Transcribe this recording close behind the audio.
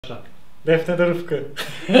Defne'de Rıfkı.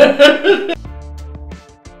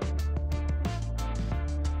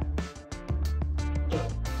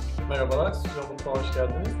 Merhabalar, Stüdyo Mutfağa hoş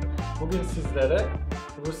geldiniz. Bugün sizlere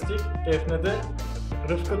rustik Defne'de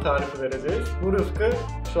Rıfkı tarifi vereceğiz. Bu Rıfkı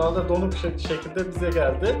şu anda donuk şekilde bize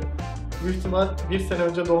geldi. Büyük ihtimal bir sene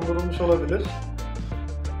önce dondurulmuş olabilir.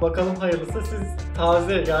 Bakalım hayırlısı. Siz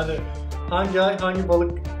taze, yani hangi ay hangi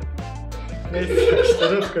balık neyse işte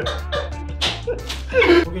Rıfkı.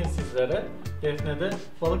 Bugün sizlere Defne'de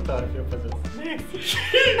balık tarifi yapacağız. Ne eksik?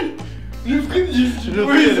 Rıfkı diyeceğiz.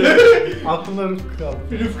 Rıfkı. Aklımda Rıfkı kaldı.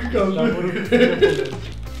 Rıfkı kaldı. Ben bu Rıfkı yapıyorum.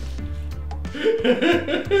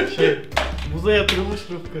 Buza yatırılmış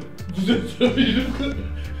Rıfkı. Buza yatırılmış Rıfkı.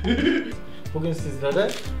 Bugün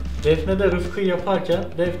sizlere Defne'de Rıfkı yaparken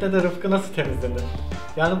Defne'de Rıfkı nasıl temizlenir?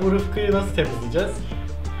 Yani bu Rıfkı'yı nasıl temizleyeceğiz?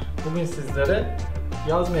 Bugün sizlere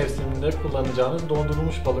yaz mevsiminde kullanacağınız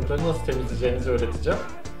dondurulmuş balıkları nasıl temizleyeceğinizi öğreteceğim.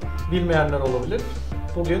 Bilmeyenler olabilir.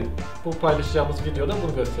 Bugün bu paylaşacağımız videoda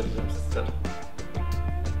bunu göstereceğim sizlere.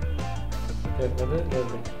 Defne'de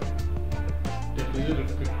verdik. Defne'de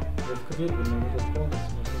Rıfkı. Rıfkı değil, bunun Rıfkı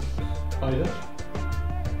olmasın. Hayır.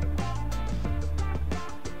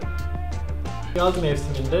 Yaz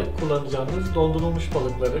mevsiminde kullanacağınız dondurulmuş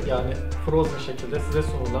balıkları, yani frozen şekilde size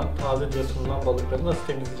sunulan, taze diye sunulan balıkları nasıl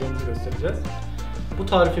temizleyeceğimizi göstereceğiz. Bu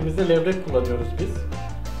tarifimizde levrek kullanıyoruz biz.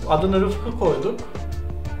 Adını Rıfkı koyduk.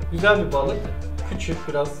 Güzel bir balık. Küçük,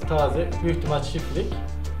 biraz taze, büyük ihtimal çiftlik.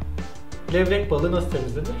 Levrek balığı nasıl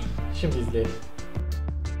temizlenir? Şimdi izleyelim.